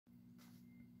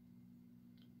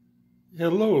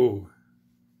Hello,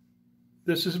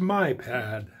 this is my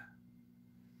pad.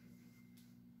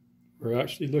 We're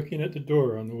actually looking at the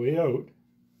door on the way out.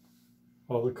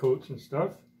 All the coats and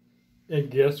stuff.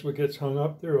 And guess what gets hung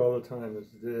up there all the time is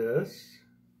this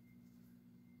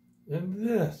and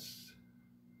this.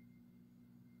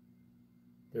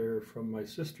 They're from my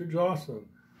sister Jocelyn.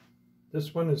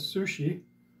 This one is sushi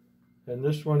and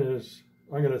this one is,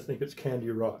 I'm going to think it's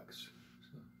candy rocks. So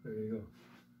there you go.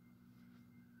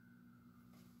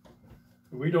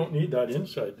 We don't need that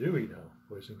inside, do we now,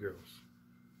 boys and girls?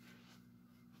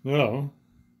 No.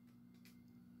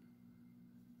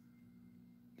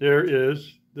 There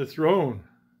is the throne.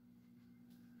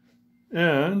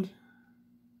 And,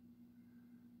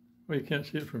 well, you can't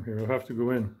see it from here. I'll have to go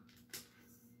in.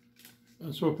 I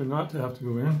was hoping not to have to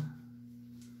go in.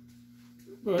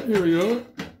 But here we go.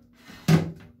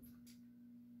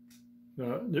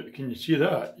 Can you see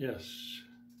that? Yes.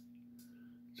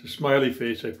 It's a smiley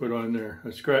face I put on there. I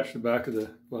scratched the back of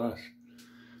the glass.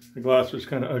 The glass was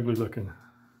kind of ugly looking.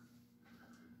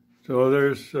 So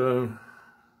there's,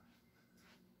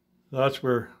 that's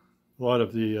where a lot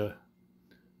of the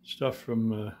stuff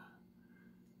from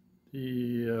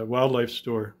the wildlife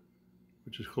store,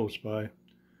 which is close by,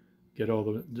 get all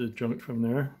the junk from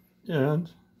there. And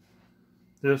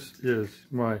this is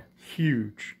my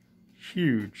huge,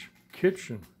 huge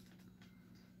kitchen.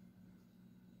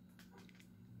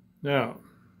 Now,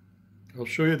 I'll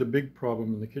show you the big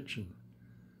problem in the kitchen.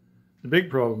 The big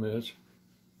problem is,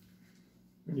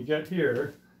 when you get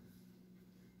here,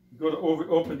 you go to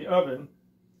open the oven,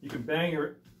 you can bang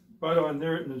your butt on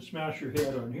there and then smash your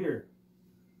head on here,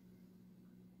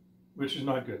 which is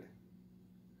not good.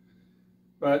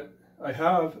 But I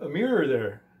have a mirror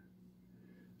there.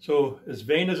 So as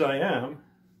vain as I am,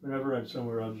 whenever I'm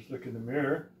somewhere, I'll just look in the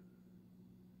mirror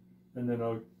and then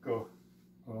I'll go,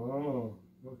 oh,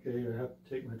 okay, I have to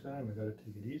take my time. I gotta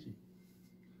take it easy.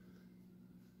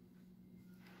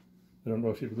 I don't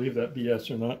know if you believe that BS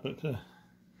or not, but it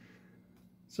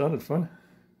sounded fun.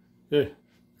 Okay,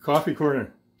 coffee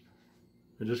corner.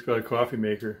 I just got a coffee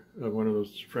maker, one of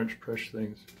those French press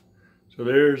things. So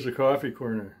there's the coffee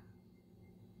corner.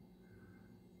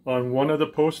 On one of the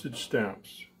postage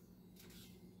stamps.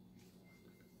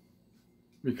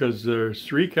 Because there's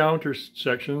 3 counter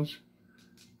sections.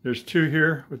 There's 2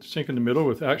 here with the sink in the middle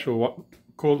with actual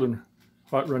cold and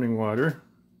hot running water.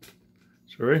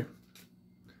 Sorry.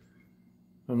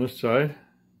 On this side.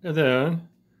 And then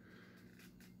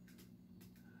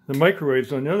the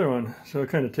microwave's on the other one. So it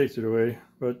kind of takes it away.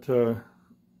 But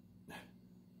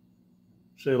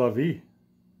c'est la vie.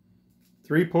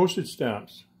 3 postage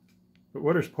stamps. But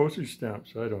what are postage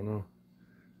stamps? I don't know.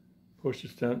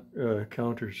 Postage stamp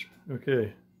counters.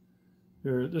 Okay.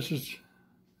 Here, this is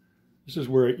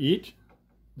where I eat.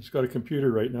 It's got a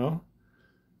computer right now,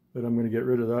 but I'm going to get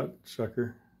rid of that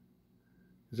sucker.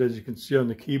 Because as you can see on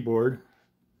the keyboard,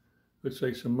 looks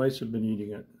like some mice have been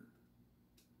eating it.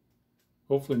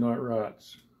 Hopefully not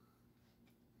rats.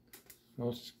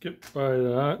 I'll skip by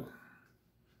that.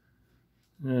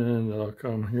 And I'll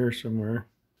come here somewhere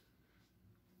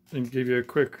and give you a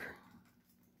quick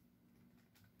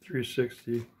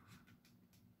 360.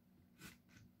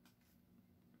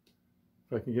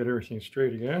 If I can get everything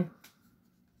straight again.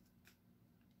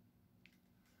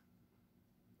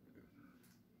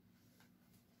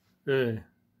 Okay.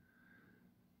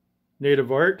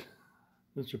 Native art.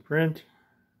 That's a print.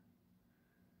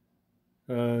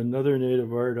 Another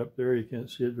native art up there. You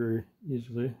can't see it very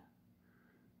easily.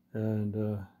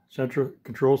 And central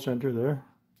control center there.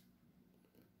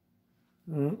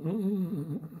 The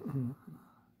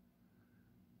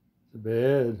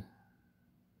bed.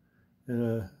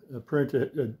 And a print,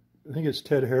 I think it's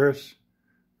Ted Harris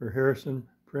or Harrison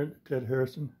print, Ted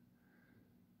Harrison.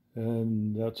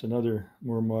 And that's another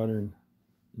more modern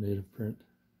native print.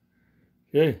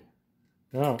 Okay,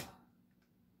 now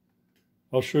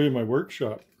I'll show you my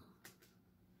workshop.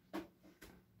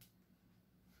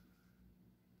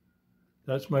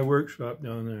 That's my workshop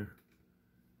down there.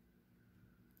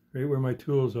 Right where my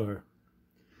tools are.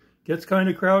 Gets kind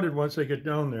of crowded once I get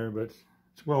down there, but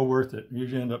it's well worth it. I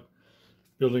usually end up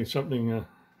building something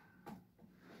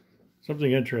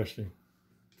something interesting.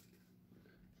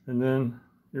 And then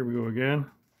here we go again.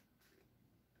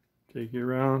 Take you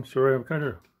around. Sorry, I'm kind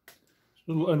of a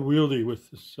little unwieldy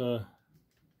with this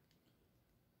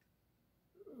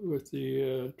with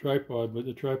the tripod, but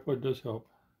the tripod does help.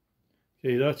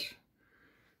 Okay, that's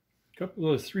a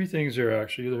couple of 3 things there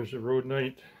actually. There's a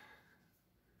rhodonite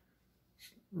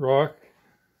rock,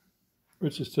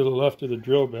 which is to the left of the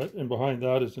drill bit, and behind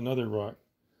that is another rock.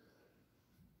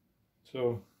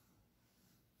 So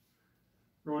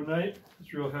for one night.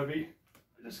 It's real heavy.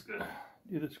 I'm just gonna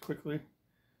do this quickly.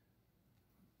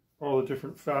 All the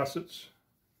different facets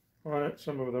on it.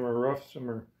 Some of them are rough, some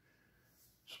are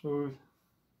smooth.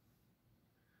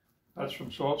 That's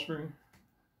from Salt Spring,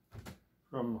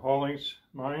 from Hollings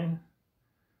Mine,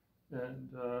 and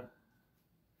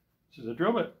this is a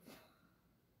drill bit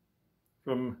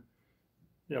from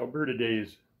the Alberta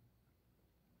days.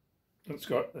 It's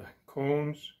got the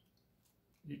cones,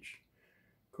 each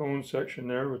cone section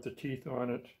there with the teeth on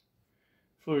it.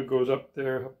 Fluid goes up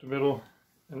there, up the middle,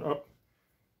 and up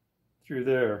through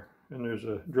there. And there's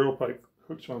a drill pipe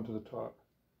hooks onto the top.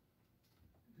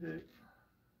 Okay.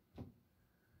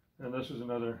 And this is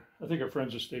another, I think our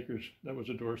friends of Stakers, that was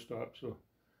a doorstop, so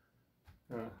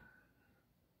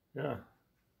yeah.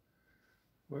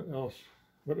 What else?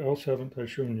 What else haven't I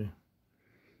shown you?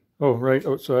 Oh, right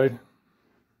outside.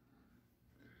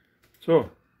 So,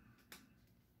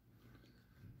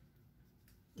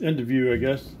 end of view, I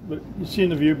guess. But you've seen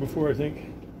the view before, I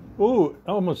think. Oh,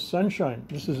 almost sunshine.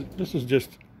 This is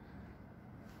just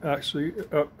actually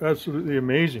absolutely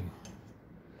amazing.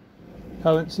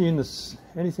 Haven't seen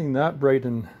anything that bright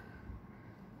in,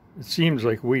 it seems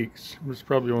like weeks. It was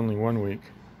probably only 1 week.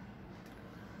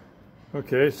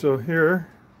 Okay, so here,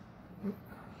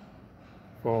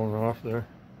 falling off there.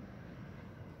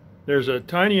 There's a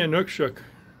tiny Inukshuk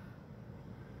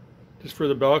just for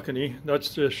the balcony.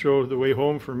 That's to show the way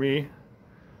home for me.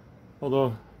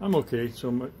 Although I'm okay,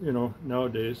 so you know,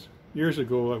 nowadays. Years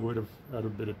ago I would have had a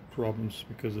bit of problems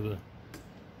because of the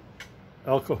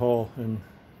alcohol and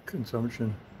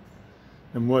consumption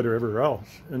and whatever else.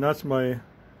 And that's my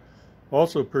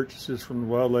also purchases from the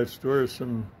wildlife store,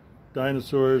 some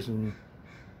dinosaurs and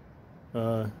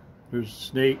there's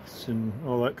snakes and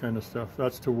all that kind of stuff.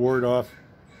 That's to ward off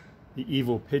the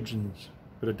evil pigeons,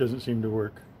 but it doesn't seem to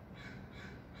work.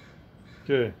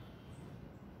 Okay,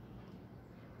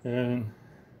 and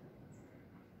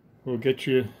we'll get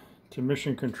you to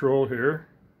mission control here.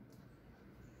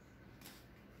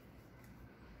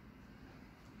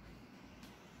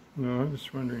 No, I'm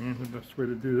just wondering the best way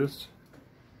to do this.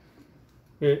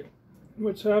 Okay,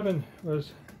 what's happened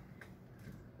was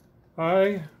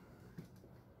come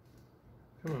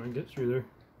on, get through there.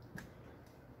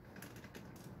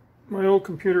 My old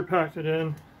computer packed it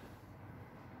in.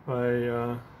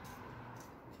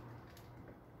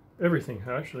 Everything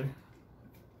actually.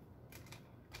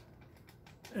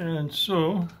 And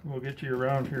so, we'll get you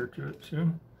around here to it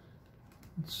soon.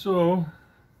 So,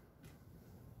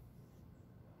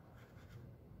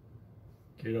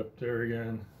 get up there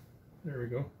again. There we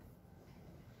go.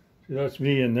 See, that's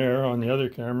me in there on the other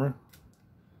camera.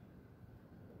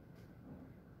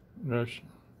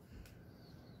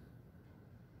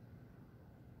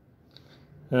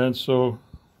 And so,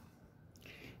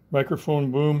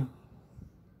 microphone boom,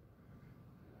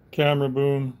 camera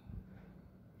boom,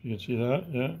 you can see that,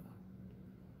 yeah.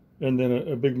 And then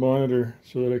a big monitor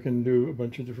so that I can do a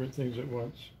bunch of different things at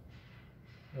once.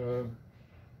 And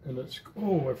that's,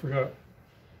 oh, I forgot.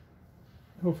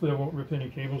 Hopefully I won't rip any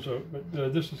cables out, but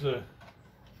this is so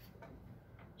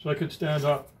I could stand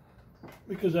up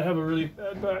because I have a really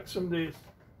bad back some days.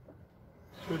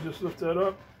 So I just lift that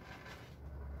up.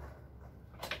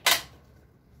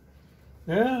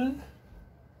 And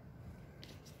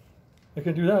I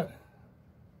can do that.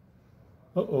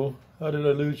 Uh-oh, how did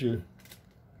I lose you?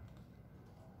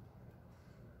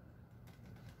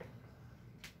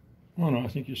 Oh no, I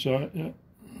think you saw it, yeah.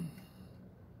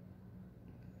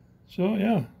 So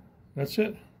yeah, that's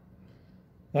it.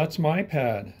 That's my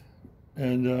pad.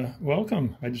 And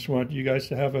welcome. I just want you guys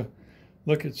to have a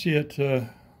look and see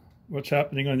what's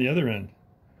happening on the other end.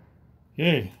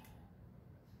 Okay.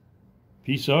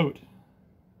 Peace out.